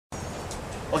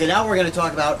Okay, now what we're going to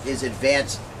talk about is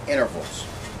advanced intervals.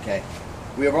 Okay,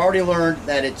 we have already learned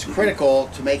that it's critical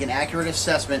to make an accurate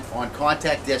assessment on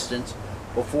contact distance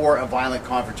before a violent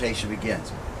confrontation begins.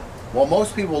 While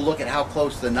most people look at how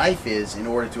close the knife is in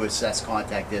order to assess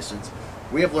contact distance,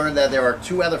 we have learned that there are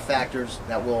two other factors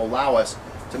that will allow us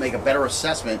to make a better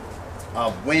assessment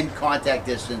of when contact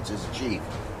distance is achieved.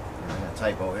 I got a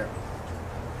typo here.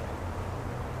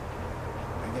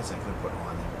 I guess I could put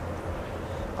on there.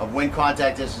 Of when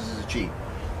contact distance is achieved.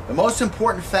 The most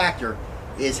important factor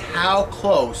is how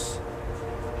close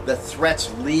the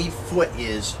threat's lead foot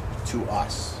is to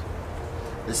us.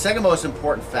 The second most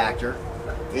important factor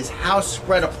is how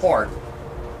spread apart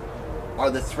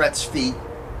are the threat's feet.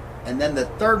 And then the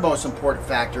third most important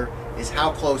factor is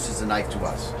how close is the knife to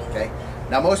us. Okay?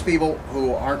 Now most people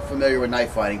who aren't familiar with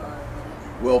knife fighting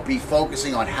will be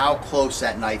focusing on how close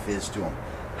that knife is to them.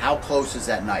 How close is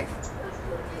that knife?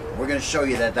 We're going to show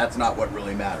you that that's not what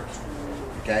really matters.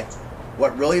 Okay?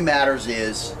 What really matters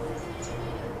is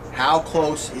how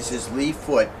close is his lead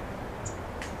foot.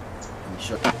 Let me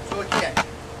show you. So again,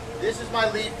 this is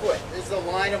my lead foot. This is the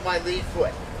line of my lead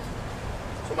foot.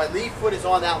 So my lead foot is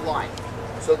on that line.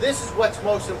 So this is what's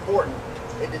most important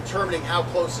in determining how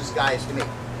close this guy is to me.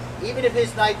 Even if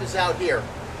his knife is out here,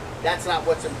 that's not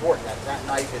what's important. That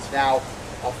knife is now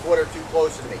a foot or two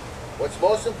closer to me. What's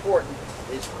most important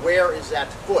is where is that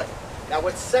foot. Now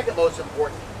what's second most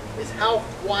important is how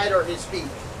wide are his feet.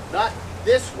 Not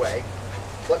this way,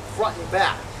 but front and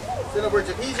back. So in other words,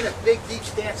 if he's in a big deep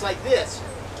stance like this,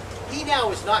 he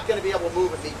now is not going to be able to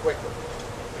move at me quickly.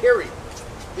 Period.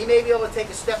 He may be able to take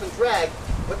a step and drag,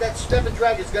 but that step and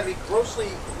drag is going to be grossly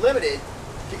limited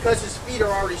because his feet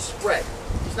are already spread.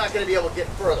 He's not going to be able to get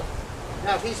further.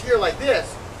 Now if he's here like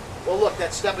this, well look,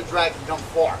 that step and drag can come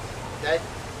far. Okay?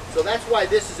 So that's why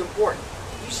this is important.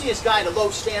 You see this guy in a low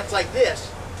stance like this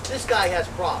guy has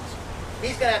problems.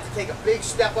 He's going to have to take a big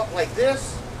step up like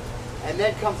this and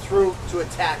then come through to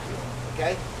attack you.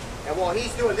 Okay? And while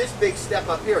he's doing this big step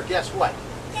up here, guess what?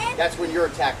 That's when your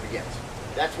attack begins.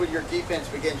 That's when your defense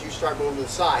begins. You start moving to the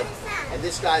side, and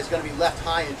this guy is going to be left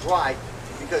high and dry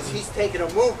because he's taken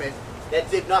a movement that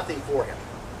did nothing for him.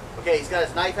 Okay, he's got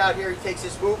his knife out here. He takes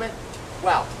this movement.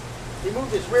 Wow. He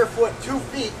moved his rear foot 2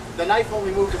 feet. The knife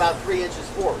only moved about 3 inches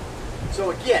forward.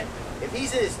 So again, if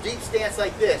he's in his deep stance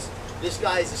like this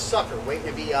guy is a sucker waiting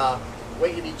to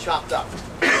be chopped up.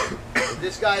 If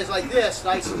this guy is like this,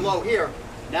 nice and low here,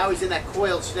 now he's in that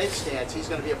coiled snake stance, he's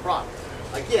going to be a problem.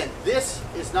 Again, this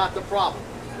is not the problem.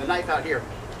 The knife out here,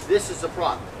 this is the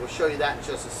problem. We'll show you that in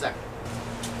just a second.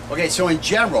 Okay, so in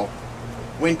general,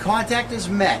 when contact is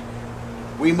met,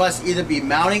 we must either be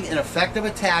mounting an effective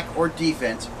attack or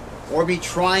defense, or be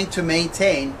trying to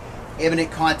maintain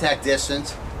imminent contact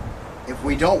distance if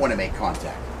we don't want to make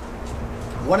contact.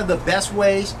 One of the best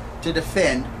ways to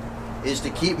defend is to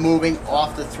keep moving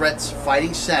off the threat's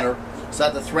fighting center so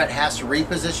that the threat has to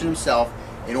reposition himself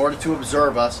in order to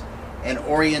observe us and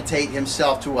orientate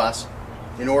himself to us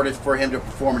in order for him to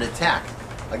perform an attack.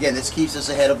 Again, this keeps us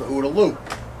ahead of the OODA loop.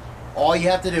 All you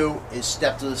have to do is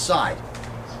step to the side.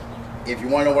 If you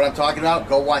want to know what I'm talking about,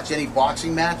 go watch any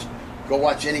boxing match, go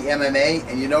watch any MMA,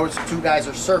 and you notice the two guys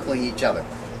are circling each other.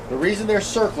 The reason they're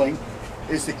circling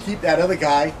is to keep that other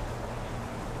guy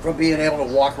from being able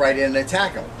to walk right in and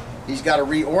attack him. He's got to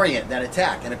reorient that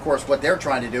attack. And of course, what they're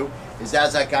trying to do is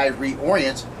as that guy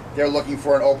reorients, they're looking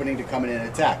for an opening to come in and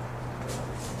attack.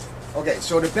 Okay,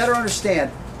 so to better understand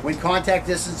when contact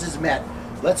distance is met,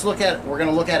 we're going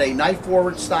to look at a knife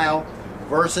forward style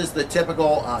versus the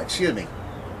typical,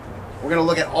 we're going to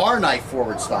look at our knife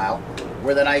forward style,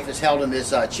 where the knife is held in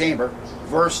this chamber,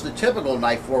 versus the typical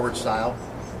knife forward style,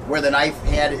 where the knife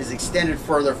head is extended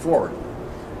further forward.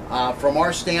 From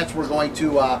our stance, we're going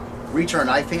to reach our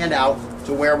knife hand out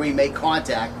to where we make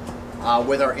contact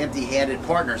with our empty-handed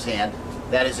partner's hand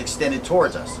that is extended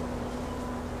towards us.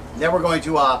 Then we're going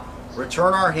to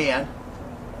return our hand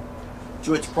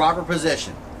to its proper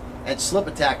position and slip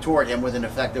attack toward him with an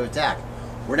effective attack.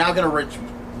 We're now going to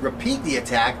repeat the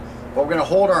attack, but we're going to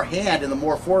hold our hand in the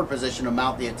more forward position to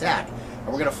mount the attack. And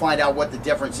we're going to find out what the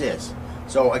difference is.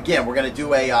 So again, we're going to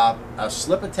do a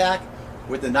slip attack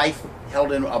with the knife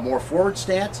held in a more forward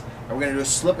stance, and we're going to do a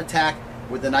slip attack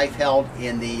with the knife held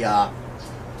in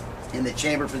the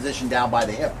chamber position down by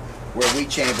the hip, where we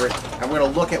chamber it, and we're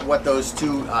going to look at what those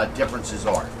two differences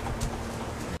are.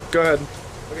 Go ahead.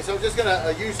 Okay, so I'm just going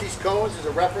to use these cones as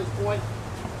a reference point,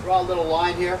 draw a little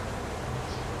line here.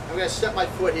 I'm going to step my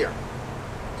foot here.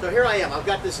 So here I am. I've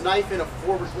got this knife in a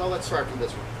forward, well, let's start from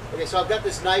this one. Okay, so I've got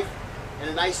this knife in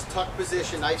a nice tuck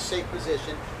position, nice safe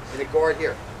position, in a guard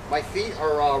here. My feet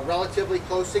are relatively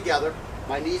close together.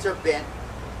 My knees are bent.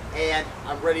 and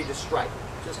I'm ready to strike.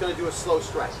 Just going to do a slow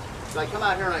strike. So I come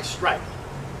out here and I strike.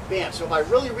 Bam. So if I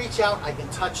really reach out, I can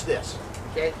touch this.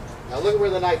 Okay? Now look at where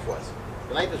the knife was.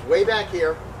 The knife is way back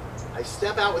here. I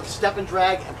step out with a step and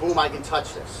drag, and boom, I can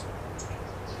touch this.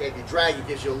 Okay, if you drag, it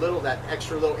gives you that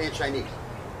extra little inch I need.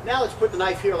 Now let's put the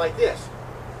knife here like this.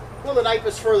 Well, the knife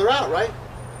is further out, right?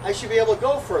 I should be able to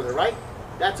go further, right?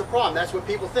 That's a problem. That's what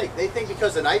people think. They think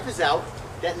because the knife is out,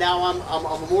 that now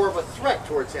I'm more of a threat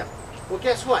towards him. Well,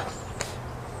 guess what?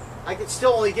 I can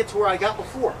still only get to where I got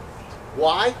before.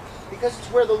 Why? Because it's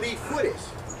where the lead foot is.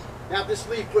 Now, if this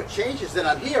lead foot changes, then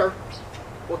I'm here.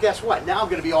 Well, guess what? Now I'm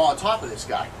going to be all on top of this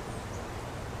guy.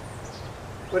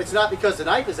 But it's not because the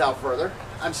knife is out further.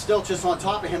 I'm still just on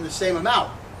top of him the same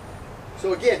amount.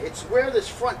 So again, it's where this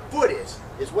front foot is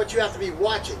what you have to be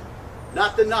watching,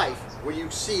 not the knife, where you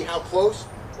see how close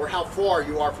or how far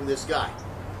you are from this guy.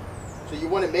 So you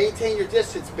want to maintain your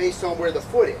distance based on where the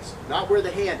foot is, not where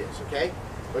the hand is, okay?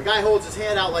 If a guy holds his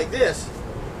hand out like this,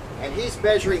 and he's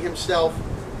measuring himself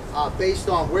based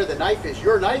on where the knife is,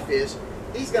 your knife is,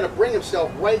 he's going to bring himself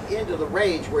right into the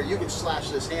range where you can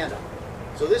slash this hand up.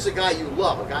 So this is a guy you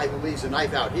love, a guy who leaves a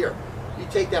knife out here. You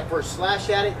take that first slash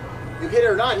at it, you hit it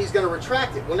or not, he's going to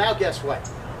retract it. Well, now guess what?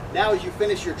 Now as you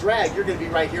finish your drag, you're going to be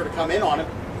right here to come in on him.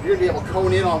 You're going to be able to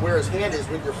cone in on where his hand is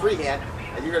with your free hand,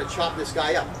 and you're going to chop this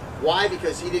guy up. Why?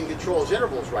 Because he didn't control his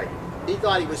intervals right. He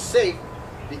thought he was safe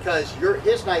because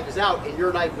his knife is out and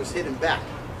your knife was hidden back.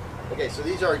 Okay, so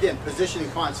these are, again, positioning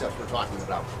concepts we're talking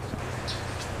about.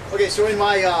 Okay, so in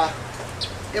my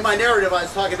narrative, I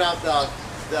was talking about the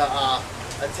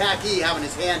attackee having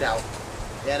his hand out.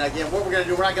 And again, what we're going to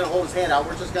do, we're not going to hold his hand out.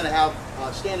 We're just going to have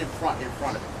stand in front of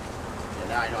him. And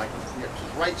now I know I can,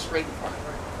 just right straight in front of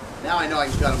him. Now I know I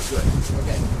got him good.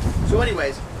 Okay. So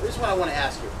anyways, this is what I want to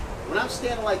ask you. When I'm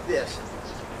standing like this,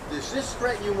 does this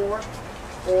threaten you more,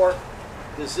 or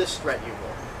does this threaten you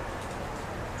more?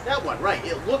 That one, right.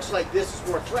 It looks like this is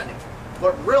more threatening.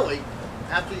 But really,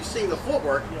 after you've seen the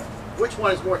footwork, which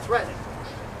one is more threatening?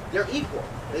 They're equal.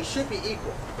 They should be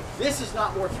equal. This is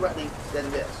not more threatening than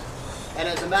this. And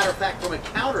as a matter of fact, from a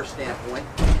counter standpoint,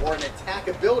 or an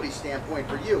attackability standpoint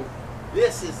for you,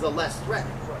 this is the less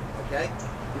threatening, okay?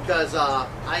 Because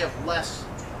I have less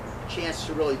chance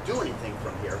to really do anything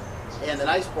from here. And the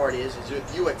nice part is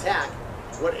if you attack,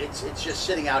 it's just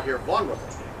sitting out here vulnerable,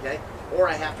 okay? Or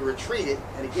I have to retreat it,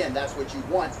 and again, that's what you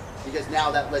want, because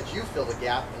now that lets you fill the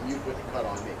gap and you put the cut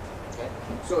on me, okay?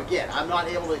 So again, I'm not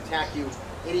able to attack you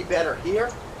any better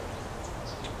here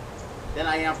than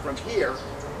I am from here.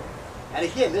 And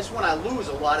again, this one I lose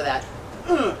a lot of that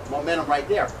momentum right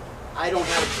there. I don't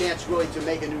have a chance really to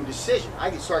make a new decision. I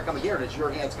can start coming here, and as your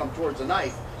hands come towards the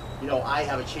knife, you know, I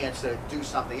have a chance to do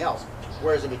something else.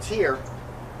 Whereas if it's here,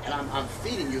 and I'm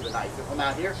feeding you the knife, if I'm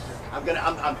out here,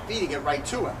 I'm feeding it right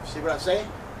to him. See what I'm saying?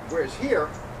 Whereas here,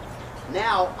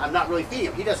 now I'm not really feeding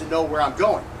him. He doesn't know where I'm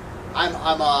going. I'm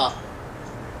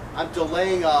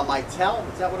delaying my tell.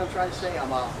 Is that what I'm trying to say?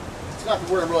 It's not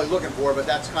the word I'm really looking for, but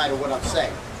that's kind of what I'm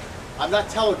saying. I'm not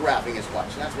telegraphing as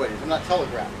much. That's what it is. I'm not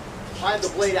telegraphing. If I have the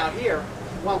blade out here,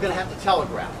 well, I'm going to have to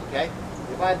telegraph, okay?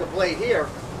 If I have the blade here,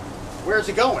 where's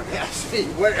it going? Yeah, see,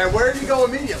 where did he go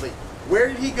immediately? Where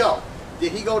did he go?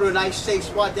 Did he go to a nice safe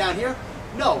spot down here?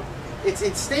 No. It's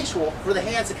instinctual for the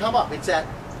hands to come up. It's that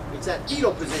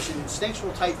fetal position,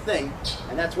 instinctual type thing,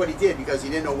 and that's what he did because he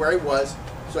didn't know where he was.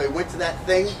 So he went to that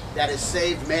thing that has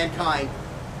saved mankind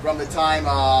from the time,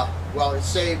 well, it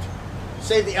saved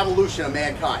the evolution of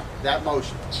mankind, that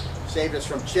motion. Saved us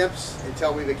from chimps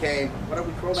until we became, what are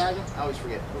we, Cro-Magnon? I always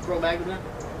forget. We're Cro-Magnon now?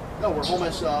 No, we're Homo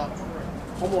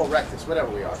erectus, whatever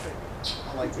we are.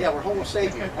 I'm like, yeah, we're Homo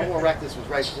sapien. Homo erectus was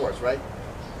right before us, right?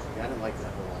 Yeah, I didn't like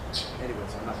that whole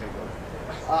anyways, I'm not going to go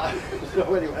there.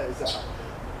 So anyways,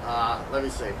 let me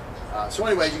see. So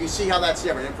anyways, you can see how that's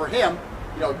different. And for him,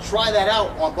 you know, try that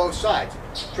out on both sides.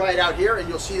 Try it out here, and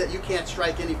you'll see that you can't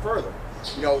strike any further.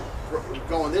 You know,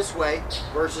 going this way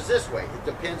versus this way. It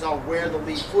depends on where the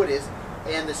lead foot is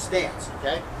and the stance,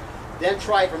 okay? Then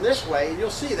try it from this way, and you'll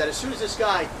see that as soon as this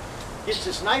guy gets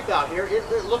this knife out here,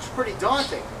 it looks pretty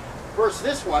daunting. Versus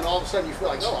this one, all of a sudden you feel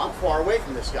like, oh, I'm far away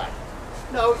from this guy.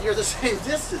 No, you're the same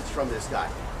distance from this guy.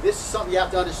 This is something you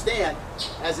have to understand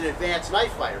as an advanced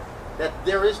knife fighter, that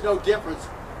there is no difference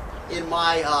in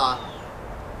my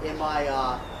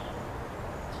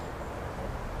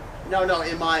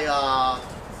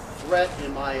threat,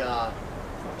 in my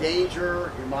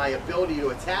danger, in my ability to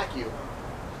attack you.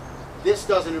 This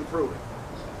doesn't improve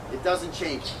it. It doesn't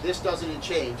change. This doesn't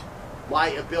change my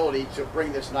ability to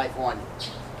bring this knife on you.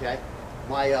 Okay?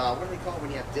 My, what do they call it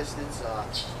when you have distance?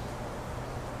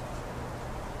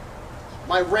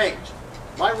 My range.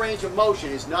 my range of motion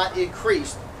is not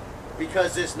increased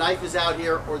because this knife is out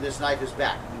here or this knife is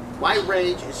back. My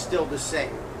range is still the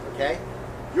same, okay?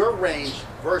 Your range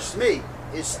versus me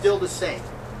is still the same.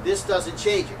 This doesn't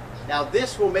change it. Now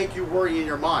this will make you worry in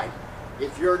your mind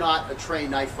if you're not a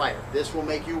trained knife fighter. This will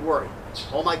make you worry.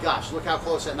 Oh my gosh, look how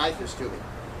close that knife is to me.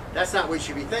 That's not what you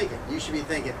should be thinking. You should be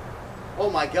thinking, oh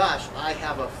my gosh, I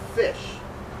have a fish.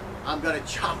 I'm gonna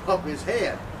chop up his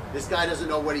hand. This guy doesn't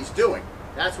know what he's doing.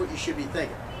 That's what you should be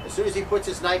thinking. As soon as he puts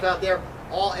his knife out there,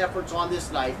 all efforts on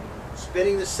this knife,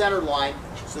 spinning the center line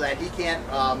so that he can't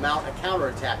mount a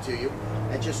counterattack to you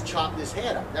and just chop this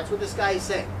hand up. That's what this guy is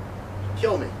saying.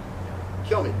 Kill me.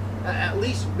 Kill me. At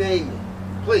least maim me.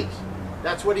 Please.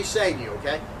 That's what he's saying to you,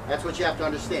 okay? That's what you have to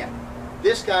understand.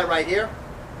 This guy right here,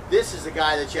 this is the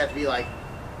guy that you have to be like,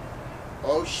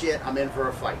 oh shit, I'm in for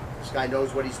a fight. This guy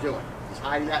knows what he's doing. He's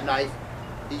hiding that knife.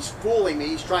 He's fooling me.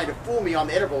 He's trying to fool me on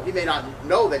the interval. He may not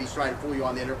know that he's trying to fool you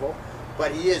on the interval,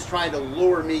 but he is trying to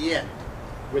lure me in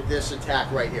with this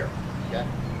attack right here, okay?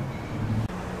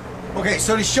 Okay,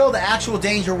 so to show the actual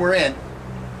danger we're in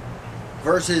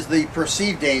versus the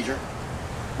perceived danger,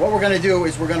 what we're going to do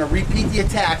is we're going to repeat the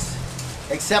attacks,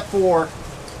 except for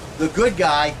the good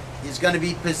guy is going to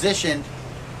be positioned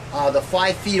the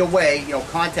 5 feet away, you know,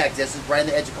 contact distance, right on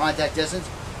the edge of contact distance,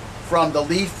 from the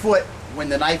lead foot when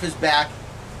the knife is back,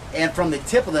 and from the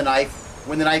tip of the knife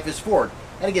when the knife is forward.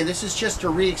 And again, this is just to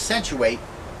re-accentuate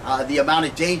the amount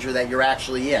of danger that you're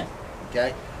actually in,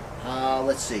 okay?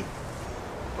 Let's see.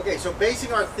 Okay, so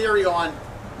basing our theory on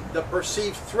the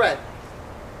perceived threat,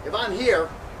 if I'm here,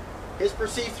 his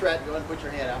perceived threat, go ahead and put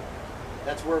your hand out.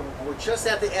 That's where we're just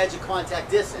at the edge of contact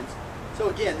distance. So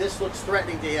again, this looks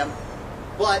threatening to him,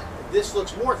 but this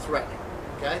looks more threatening,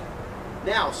 okay?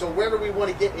 Now, so where do we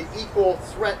want to get an equal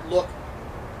threat look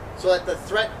so that the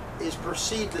threat is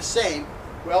perceived the same?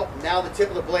 Well, now the tip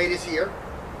of the blade is here,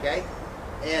 okay?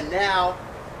 And now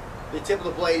the tip of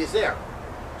the blade is there.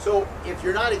 So if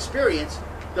you're not experienced,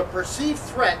 the perceived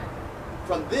threat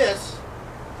from this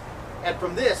and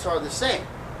from this are the same.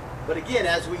 But again,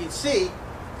 as we can see,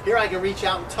 here I can reach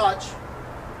out and touch.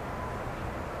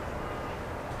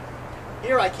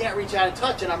 Here I can't reach out and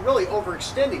touch, and I'm really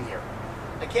overextending here.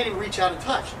 I can't even reach out and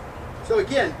touch. So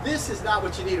again, this is not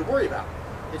what you need to worry about.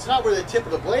 It's not where the tip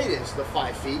of the blade is, the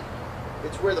 5 feet.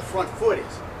 It's where the front foot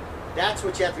is. That's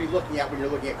what you have to be looking at when you're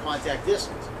looking at contact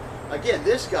distance. Again,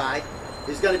 this guy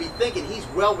is going to be thinking he's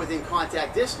well within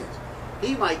contact distance.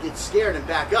 He might get scared and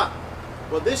back up.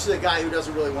 Well, this is a guy who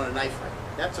doesn't really want a knife fight.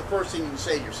 That's the first thing you can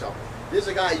say to yourself. This is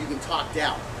a guy you can talk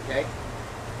down, okay?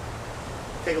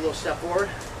 Take a little step forward.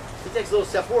 He takes a little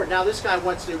step forward. Now this guy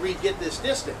wants to re-get this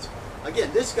distance.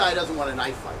 Again, this guy doesn't want a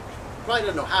knife fight. He probably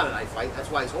doesn't know how to knife fight. That's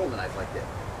why he's holding the knife like that.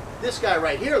 This guy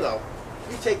right here, though,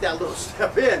 you take that little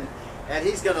step in, and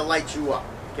he's going to light you up,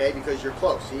 okay? Because you're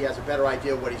close. He has a better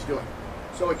idea of what he's doing.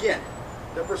 So again,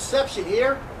 the perception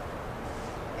here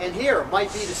and here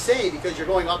might be the same because you're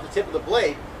going off the tip of the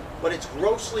blade, but it's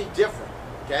grossly different,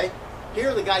 okay?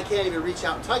 Here the guy can't even reach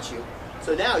out and touch you.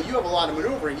 So now you have a lot of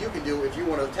maneuvering you can do if you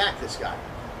want to attack this guy.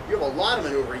 You have a lot of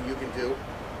maneuvering you can do,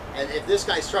 and if this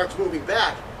guy starts moving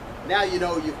back, now you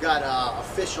know you've got a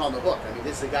fish on the hook. I mean,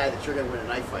 this is a guy that you're going to win a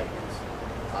knife fight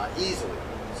against easily.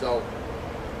 So,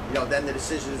 you know, then the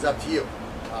decision is up to you.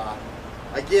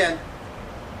 Again,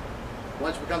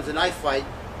 once it becomes a knife fight,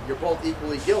 you're both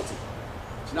equally guilty.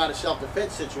 It's not a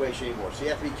self-defense situation anymore, so you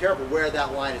have to be careful where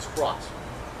that line is crossed.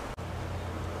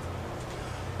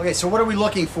 Okay, so what are we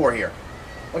looking for here?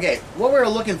 Okay, what we're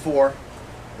looking for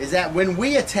is that when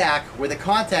we attack with a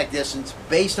contact distance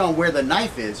based on where the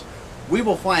knife is, we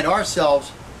will find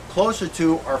ourselves closer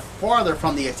to or farther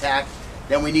from the attack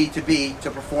than we need to be to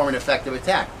perform an effective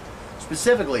attack.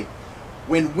 Specifically,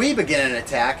 when we begin an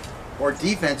attack or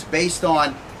defense based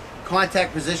on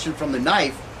contact position from the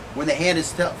knife, when the hand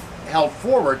is held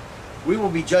forward, we will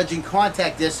be judging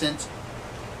contact distance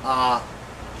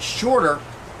shorter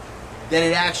than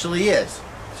it actually is.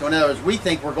 So in other words, we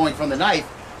think we're going from the knife,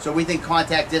 so we think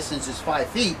contact distance is 5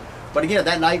 feet, but again, if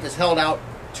that knife is held out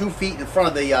 2 feet in front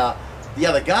of the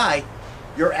other guy,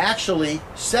 you're actually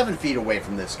 7 feet away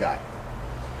from this guy.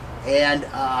 And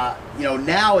you know,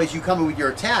 now as you come in with your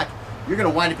attack, you're going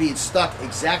to wind up being stuck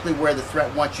exactly where the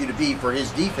threat wants you to be for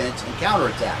his defense and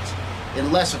counterattacks,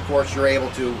 unless of course you're able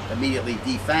to immediately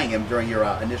defang him during your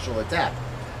initial attack,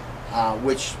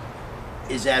 which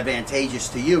is advantageous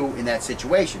to you in that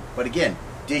situation. But again,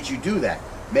 did you do that?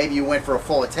 Maybe you went for a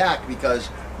full attack because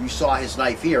you saw his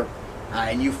knife here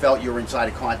and you felt you were inside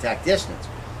of contact distance.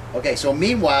 Okay, so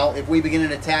meanwhile, if we begin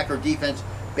an attack or defense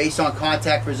based on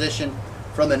contact position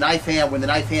from the knife hand, when the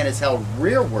knife hand is held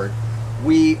rearward,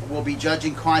 we will be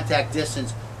judging contact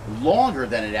distance longer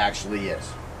than it actually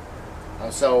is.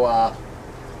 So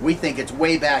we think it's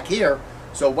way back here,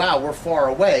 so wow, we're far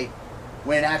away,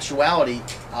 when in actuality,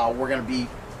 we're going to be,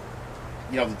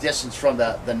 the distance from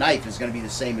the knife is going to be the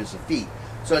same as the feet.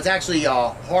 So it's actually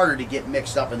harder to get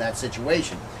mixed up in that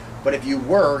situation. But if you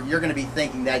were, you're going to be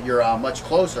thinking that you're much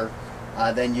closer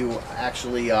than you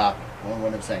actually,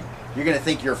 what I'm saying, you're going to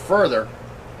think you're further,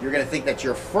 you're going to think that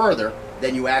you're further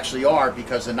than you actually are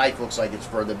because the knife looks like it's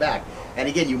further back. And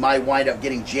again, you might wind up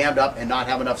getting jammed up and not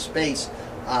have enough space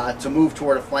to move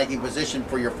toward a flanking position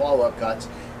for your follow-up cuts,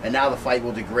 and now the fight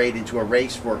will degrade into a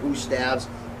race for who stabs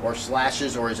or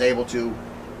slashes or is able to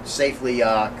safely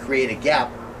create a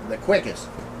gap the quickest.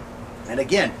 And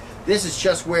again, this is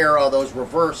just where those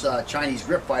reverse Chinese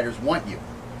grip fighters want you,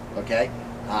 okay?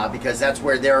 Because that's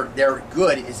where they're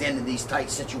good, is in these tight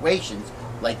situations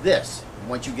like this.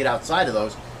 Once you get outside of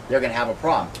those, they're going to have a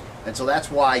problem. And so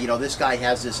that's why, this guy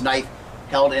has this knife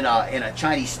held in a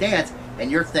Chinese stance, and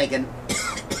you're thinking,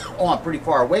 oh, I'm pretty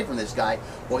far away from this guy.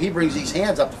 Well, he brings these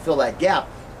hands up to fill that gap.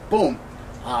 Boom.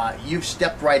 You've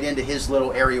stepped right into his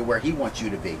little area where he wants you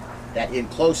to be, that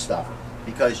in-close stuff,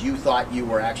 because you thought you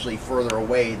were actually further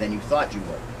away than you thought you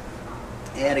were.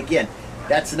 And again,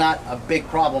 that's not a big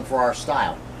problem for our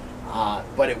style,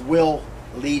 but it will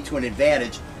lead to an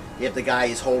advantage if the guy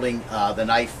is holding the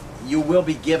knife. You will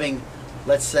be giving,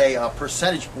 let's say,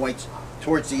 percentage points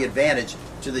towards the advantage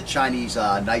to the Chinese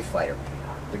knife fighter,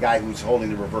 the guy who's holding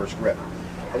the reverse grip.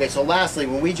 Okay, so lastly,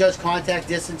 when we judge contact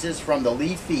distances from the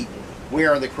lead feet, we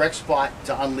are in the correct spot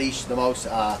to unleash the most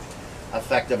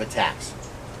effective attacks.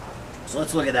 So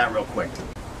let's look at that real quick.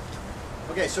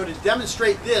 Okay, so to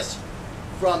demonstrate this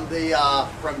from the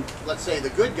let's say the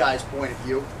good guy's point of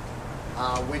view,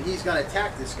 when he's going to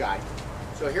attack this guy.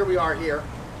 So here we are here,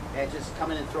 and just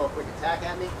come in and throw a quick attack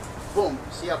at me. Boom!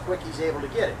 See how quick he's able to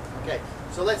get it. Okay,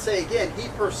 so let's say again he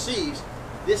perceives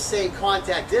this same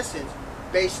contact distance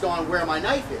based on where my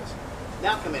knife is.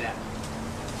 Now come in at me.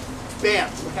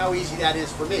 Bam! Look how easy that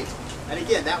is for me. And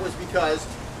again, that was because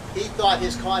he thought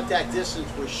his contact distance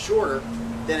was shorter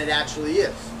than it actually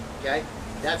is. Okay?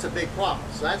 That's a big problem.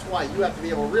 So that's why you have to be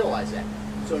able to realize that.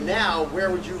 So now,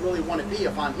 where would you really want to be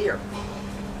if I'm here?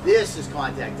 This is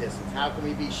contact distance. How can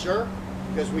we be sure?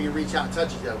 Because we can reach out and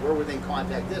touch each other. We're within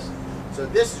contact distance. So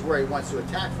this is where he wants to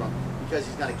attack from, because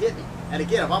he's going to get me. And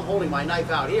again, if I'm holding my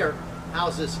knife out here,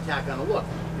 how's this attack going to look?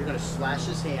 You're going to slash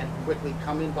his hand, quickly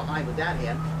come in behind with that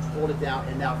hand, hold it down,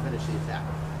 and now finish the attack.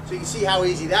 So you can see how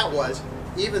easy that was,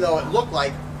 even though it looked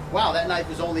like, wow, that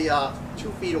knife is only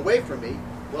 2 feet away from me.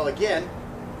 Well, again,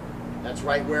 that's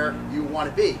right where you want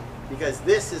to be, because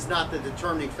this is not the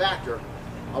determining factor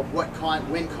of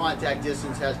when contact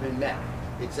distance has been met.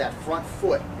 It's that front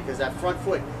foot, because that front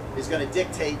foot is going to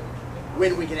dictate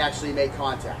when we can actually make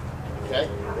contact. Okay?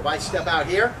 If I step out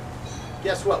here,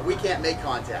 guess what? We can't make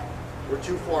contact. We're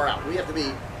too far out. We have to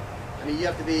be, you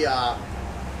have to be a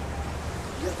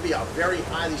very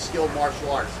highly skilled martial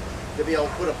artist to be able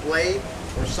to put a blade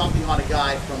or something on a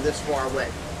guy from this far away.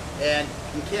 And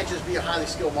you can't just be a highly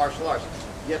skilled martial artist.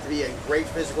 You have to be in great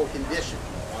physical condition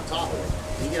on top of it.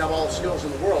 And you can have all the skills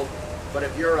in the world, but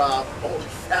if you're old and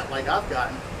fat like I've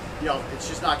gotten, it's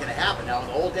just not going to happen. Now, in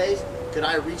the old days, could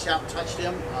I reach out and touch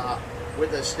him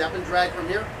with a step and drag from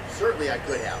here? Certainly I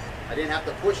could have. I didn't have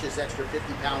to push this extra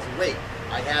 50 pounds of weight.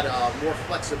 I had more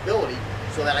flexibility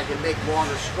so that I could make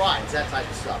longer strides, that type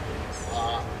of stuff.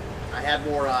 I had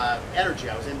more energy.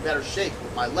 I was in better shape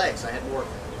with my legs. I had more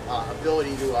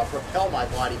ability to propel my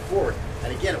body forward.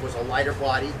 And again, it was a lighter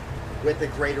body with a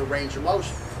greater range of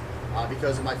motion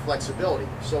because of my flexibility.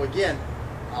 So again,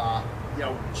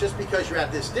 just because you're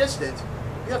at this distance,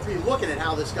 you have to be looking at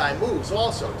how this guy moves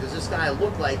also. Does this guy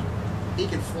look like he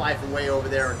can fly from way over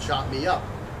there and chop me up?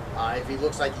 If he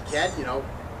looks like he can,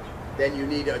 then you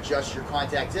need to adjust your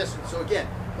contact distance. So again,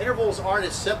 intervals aren't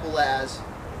as simple as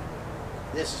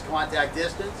this is contact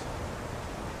distance,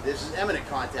 this is eminent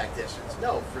contact distance.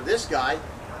 No, for this guy,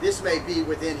 this may be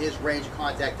within his range of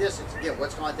contact distance. Again,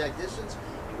 what's contact distance?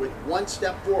 With one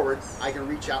step forward, I can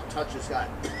reach out and touch this guy.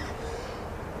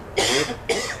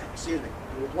 Excuse me.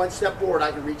 With one step forward,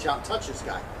 I can reach out and touch this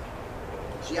guy.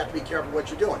 So you have to be careful what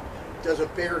you're doing. Does a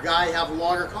bigger guy have a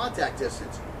longer contact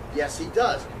distance? Yes, he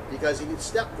does, because he can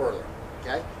step further,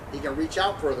 okay? He can reach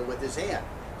out further with his hand.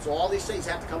 So all these things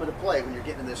have to come into play when you're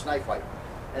getting in this knife fight.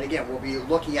 And again, we'll be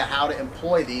looking at how to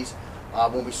employ these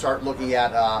when we start looking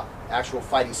at actual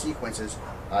fighting sequences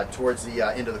towards the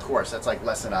end of the course. That's like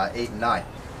lesson 8 and 9.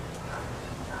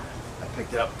 I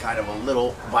picked it up kind of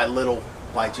little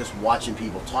by just watching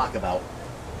people talk about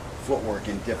footwork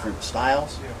in different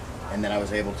styles, and then I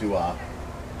was able to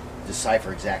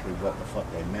decipher exactly what the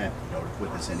fuck they meant, you know, to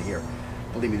put this into here.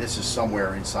 Believe me, this is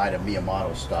somewhere inside of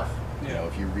Miyamoto stuff. You know,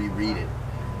 if you reread it,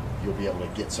 you'll be able to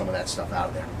get some of that stuff out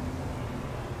of there.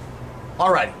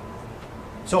 Alrighty.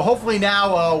 So hopefully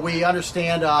now we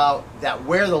understand that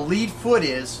where the lead foot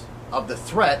is of the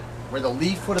threat, where the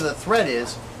lead foot of the threat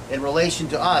is in relation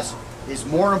to us, is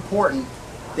more important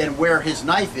than where his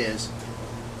knife is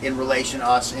in relation to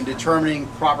us in determining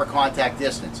proper contact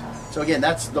distance. So again,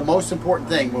 that's the most important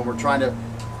thing when we're trying to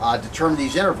determine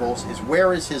these intervals, is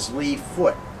where is his lead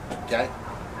foot, okay?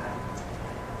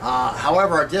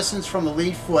 However, our distance from the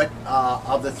lead foot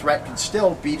of the threat can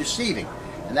still be deceiving,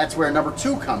 and that's where number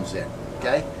 2 comes in,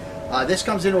 okay? This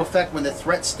comes into effect when the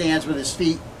threat stands with his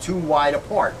feet too wide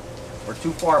apart, or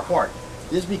too far apart.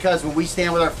 This is because when we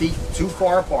stand with our feet too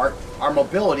far apart, our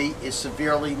mobility is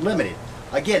severely limited.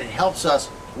 Again, it helps us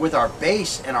with our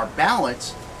base and our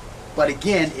balance, but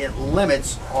again, it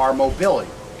limits our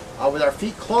mobility. With our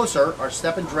feet closer, our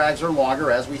step and drags are longer,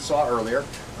 as we saw earlier,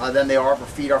 than they are if our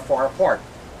feet are far apart.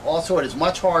 Also, it is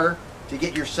much harder to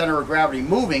get your center of gravity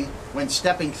moving when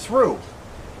stepping through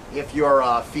if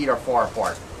your feet are far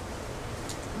apart.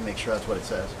 Let me make sure that's what it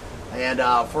says. And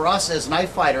for us as knife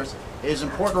fighters, it is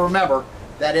important to remember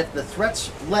that if the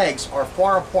threat's legs are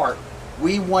far apart,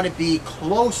 we want to be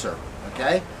closer,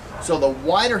 okay? So the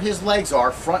wider his legs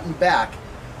are, front and back,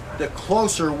 the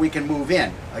closer we can move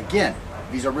in. Again,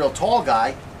 if he's a real tall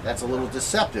guy, that's a little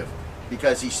deceptive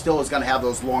because he still is going to have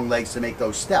those long legs to make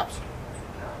those steps.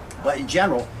 But in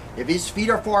general, if his feet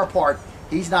are far apart,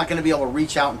 he's not going to be able to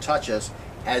reach out and touch us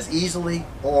as easily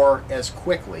or as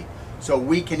quickly. So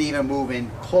we can even move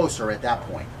in closer at that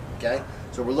point, okay?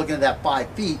 So we're looking at that 5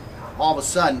 feet. All of a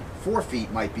sudden, 4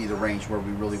 feet might be the range where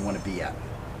we really want to be at.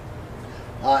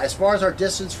 As far as our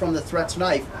distance from the threat's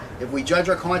knife, if we judge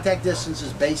our contact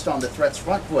distances based on the threat's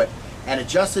front foot and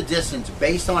adjust the distance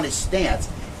based on his stance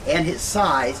and his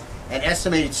size and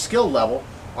estimated skill level,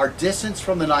 our distance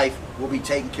from the knife will be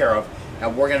taken care of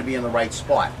and we're going to be in the right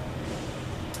spot.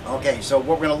 Okay, so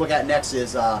what we're going to look at next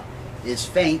is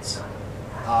feints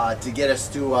to get us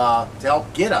to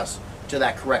help get us to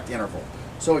that correct interval.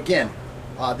 So again,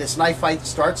 this knife fight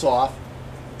starts off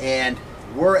and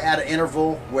we're at an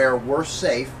interval where we're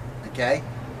safe, okay?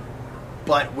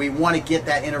 But we want to get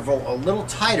that interval a little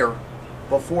tighter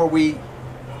before we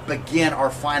begin our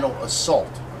final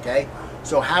assault, okay?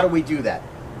 So how do we do that?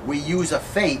 We use a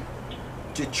feint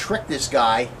to trick this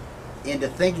guy into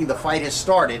thinking the fight has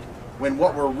started when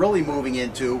what we're really moving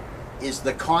into is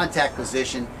the contact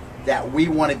position that we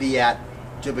want to be at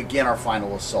to begin our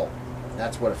final assault.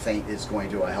 That's what a feint is going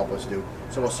to help us do.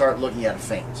 So we'll start looking at a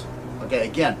feint. Okay,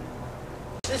 again,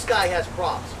 this guy has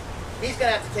problems. He's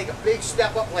going to have to take a big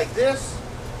step up like this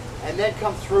and then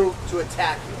come through to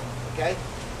attack you, okay?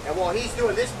 And while he's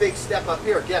doing this big step up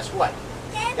here, guess what?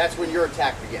 That's when your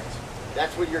attack begins.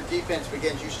 That's when your defense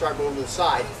begins. You start moving to the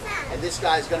side, and this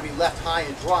guy's going to be left high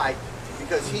and dry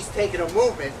because he's taking a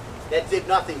movement that did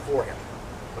nothing for him.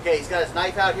 Okay, he's got his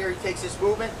knife out here. He takes this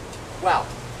movement. Wow.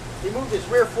 He moved his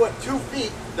rear foot 2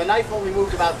 feet. The knife only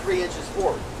moved about 3 inches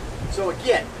forward. So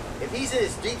again, if he's in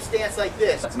his deep stance like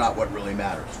this, that's not what really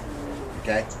matters,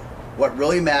 okay? What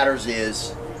really matters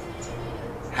is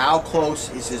how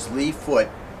close is his lead foot.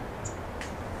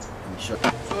 Let me show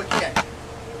you. So again,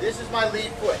 this is my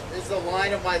lead foot. This is the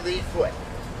line of my lead foot.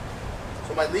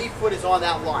 So my lead foot is on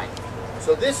that line.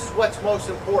 So this is what's most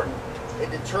important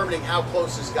in determining how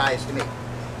close this guy is to me.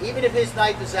 Even if his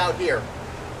knife is out here,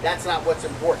 that's not what's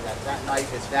important. That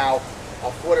knife is now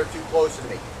a foot or 2 closer to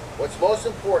me. What's most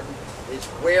important is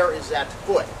where is that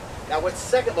foot. Now what's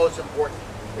second most important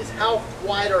is how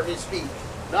wide are his feet.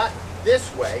 Not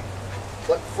this way,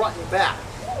 but front and back.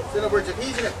 So in other words, if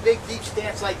he's in a big deep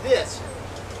stance like this,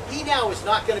 he now is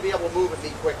not going to be able to move at me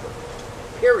quickly.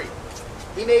 Period.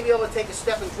 He may be able to take a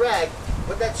step and drag,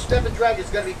 but that step and drag is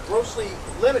going to be grossly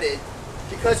limited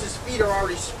because his feet are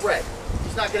already spread.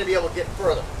 He's not going to be able to get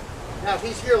further. Now if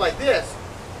he's here like this,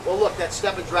 well look, that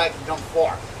step and drag can come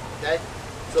far. Okay?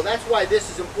 So that's why this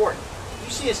is important.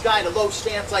 You see this guy in a low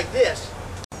stance like this.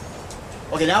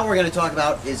 Okay, now what we're going to talk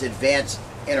about is advanced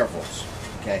intervals.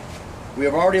 Okay? We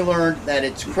have already learned that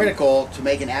it's critical to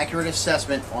make an accurate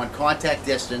assessment on contact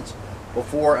distance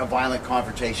before a violent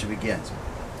confrontation begins.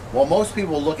 While most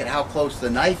people look at how close the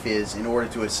knife is in order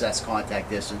to assess contact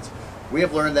distance, we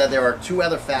have learned that there are 2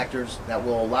 other factors that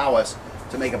will allow us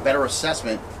to make a better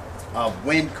assessment of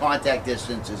when contact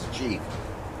distance is achieved.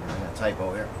 I got a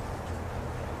typo here.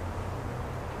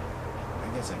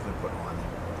 I guess I could put on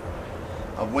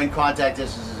there. Of when contact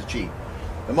distance is achieved.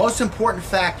 The most important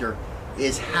factor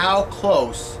is how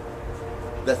close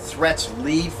the threat's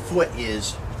lead foot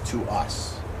is to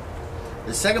us.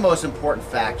 The second most important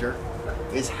factor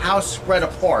is how spread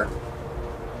apart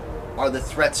are the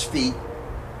threat's feet.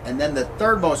 And then the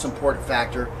third most important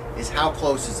factor is how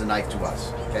close is the knife to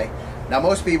us, okay? Now,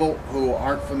 most people who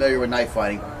aren't familiar with knife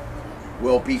fighting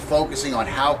will be focusing on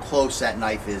how close that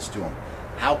knife is to them.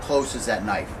 How close is that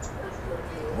knife?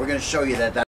 We're going to show you that